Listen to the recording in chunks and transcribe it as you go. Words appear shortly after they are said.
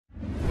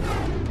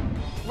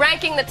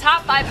Ranking the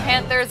top 5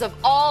 Panthers of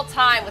all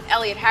time with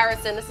Elliot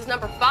Harrison. This is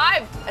number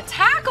 5, a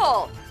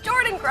tackle,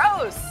 Jordan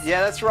Gross.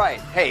 Yeah, that's right.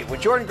 Hey, when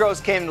Jordan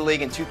Gross came to the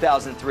league in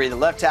 2003, the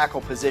left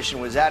tackle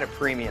position was at a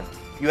premium.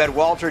 You had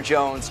Walter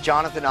Jones,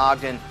 Jonathan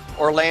Ogden,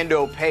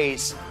 Orlando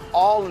Pace,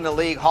 all in the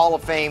league Hall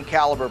of Fame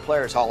caliber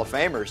players, Hall of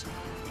Famers.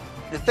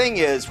 The thing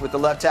is, with the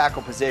left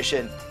tackle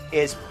position,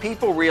 is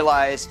people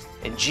realized,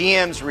 and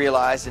GMs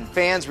realized, and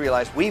fans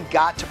realized, we've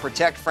got to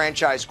protect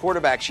franchise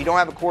quarterbacks. You don't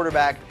have a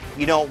quarterback,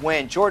 you don't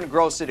win. Jordan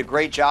Gross did a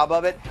great job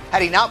of it.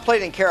 Had he not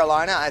played in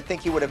Carolina, I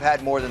think he would have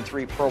had more than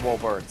 3 Pro Bowl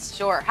berths.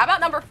 Sure. How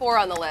about number 4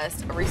 on the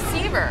list? A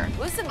receiver,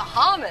 Muhsin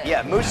Muhammad.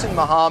 Yeah, Muhsin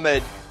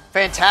Muhammad,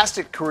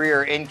 fantastic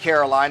career in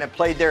Carolina,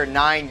 played there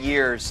 9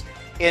 years,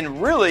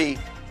 and really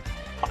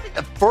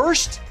the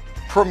first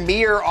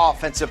premier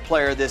offensive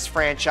player this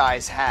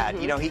franchise had.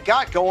 You know, he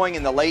got going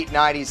in the late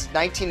 90s,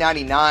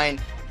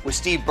 1999 with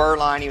Steve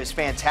Berline. He was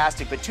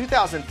fantastic, but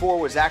 2004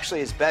 was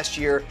actually his best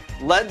year.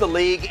 Led the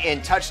league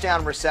in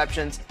touchdown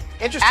receptions.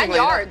 Interestingly,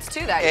 and yards,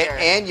 too, that year.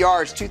 And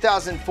yards.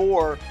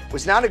 2004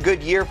 was not a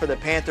good year for the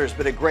Panthers,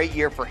 but a great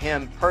year for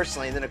him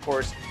personally. And then, of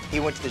course, he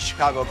went to the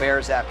Chicago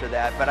Bears after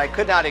that. But I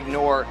could not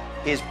ignore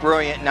his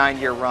brilliant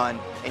 9-year run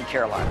in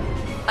Carolina.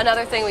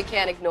 Another thing we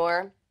can't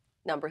ignore,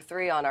 number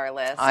 3 on our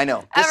list. I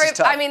know. This is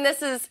tough. I mean,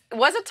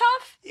 was it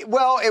tough?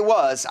 Well, it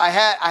was. I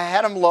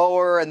had him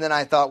lower, and then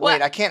I thought,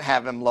 wait, I can't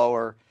have him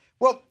lower.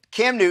 Well,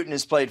 Cam Newton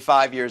has played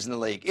 5 years in the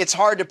league. It's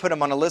hard to put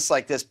him on a list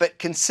like this, but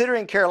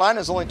considering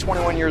Carolina's only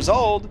 21 years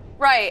old.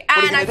 Right,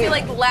 and I feel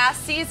like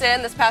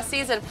this past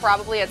season,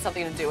 probably had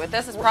something to do with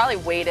this. It's probably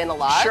weighed in a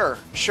lot.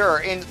 Sure.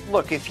 And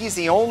look, if he's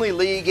the only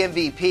league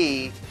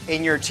MVP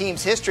in your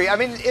team's history, I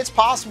mean, it's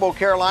possible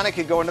Carolina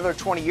could go another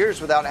 20 years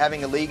without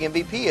having a league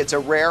MVP. It's a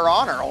rare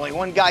honor. Only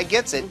one guy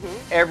gets it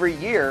every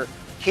year.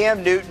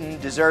 Cam Newton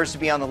deserves to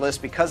be on the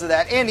list because of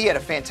that, and he had a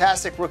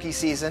fantastic rookie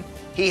season.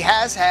 He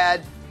has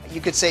had,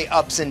 you could say,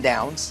 ups and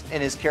downs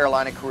in his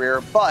Carolina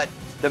career, but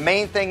the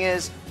main thing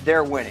is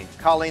they're winning.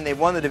 Colleen, they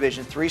won the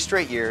division 3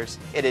 straight years.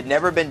 It had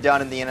never been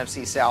done in the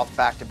NFC South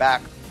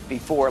back-to-back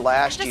before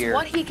last year.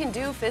 What he can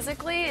do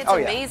physically, it's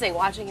amazing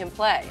watching him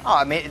play. Oh,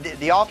 I mean,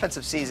 the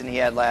offensive season he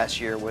had last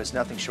year was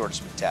nothing short of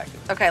spectacular.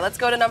 Okay, let's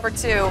go to number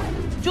 2.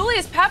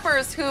 Julius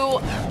Peppers, who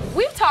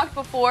we've talked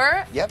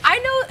before. Yep.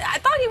 I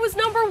thought he was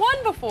number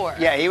 1 before.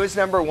 Yeah, he was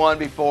number 1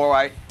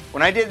 before.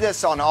 When I did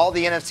this on all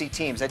the NFC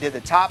teams, I did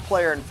the top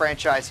player in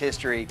franchise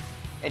history,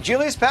 and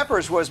Julius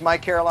Peppers was my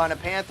Carolina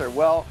Panther.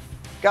 Well,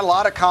 got a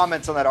lot of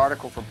comments on that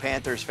article from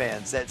Panthers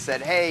fans that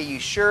said, hey, you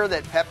sure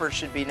that Peppers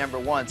should be number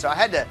 1? So I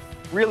had to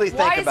really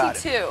think about it. Why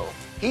is he 2?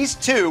 He's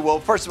 2. Well,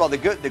 first of all, the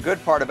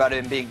good part about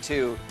him being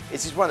 2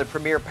 is he's one of the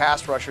premier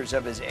pass rushers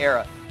of his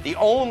era. The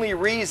only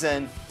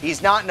reason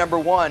he's not number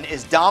 1,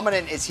 as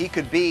dominant as he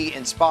could be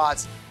in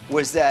spots,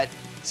 was that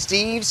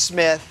Steve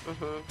Smith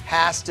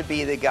has to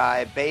be the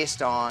guy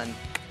based on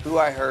who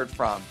I heard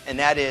from, and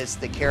that is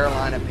the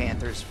Carolina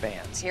Panthers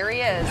fans. Here he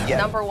is,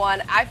 number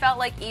 1. I felt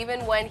like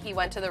even when he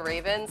went to the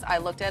Ravens, I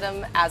looked at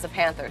him as a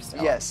Panther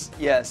still.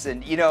 Yes,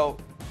 and you know,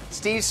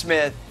 Steve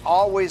Smith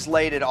always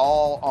laid it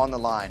all on the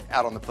line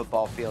out on the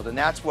football field, and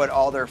that's what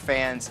all their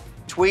fans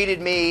tweeted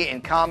me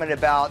and commented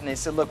about, and they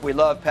said, look, we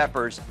love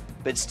Peppers,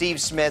 but Steve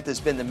Smith has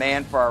been the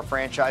man for our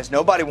franchise.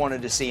 Nobody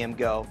wanted to see him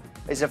go.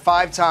 He's a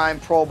 5-time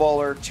Pro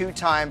Bowler,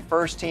 2-time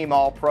first-team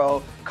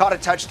All-Pro, caught a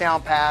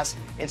touchdown pass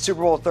in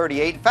Super Bowl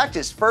 38. In fact,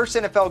 his first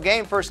NFL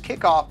game, first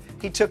kickoff,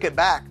 he took it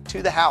back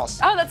to the house.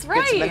 Oh, that's right.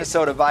 Against the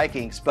Minnesota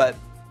Vikings. But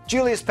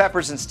Julius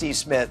Peppers and Steve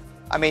Smith,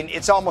 I mean,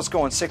 it's almost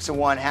going 6 of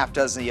one, half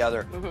dozen the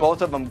other.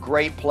 Both of them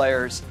great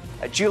players.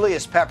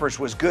 Julius Peppers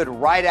was good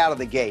right out of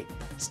the gate.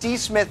 Steve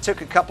Smith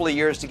took a couple of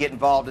years to get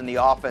involved in the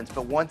offense,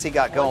 but once he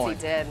got going,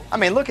 he did. I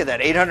mean, look at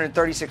that,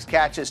 836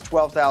 catches,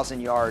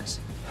 12,000 yards.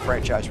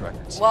 Franchise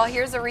records. Well,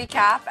 here's a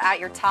recap at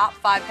your top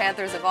 5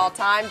 Panthers of all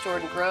time: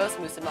 Jordan Gross,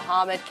 Muhsin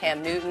Muhammad,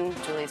 Cam Newton,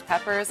 Julius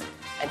Peppers,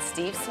 and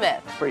Steve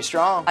Smith. Pretty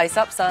strong. Ice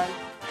up, son.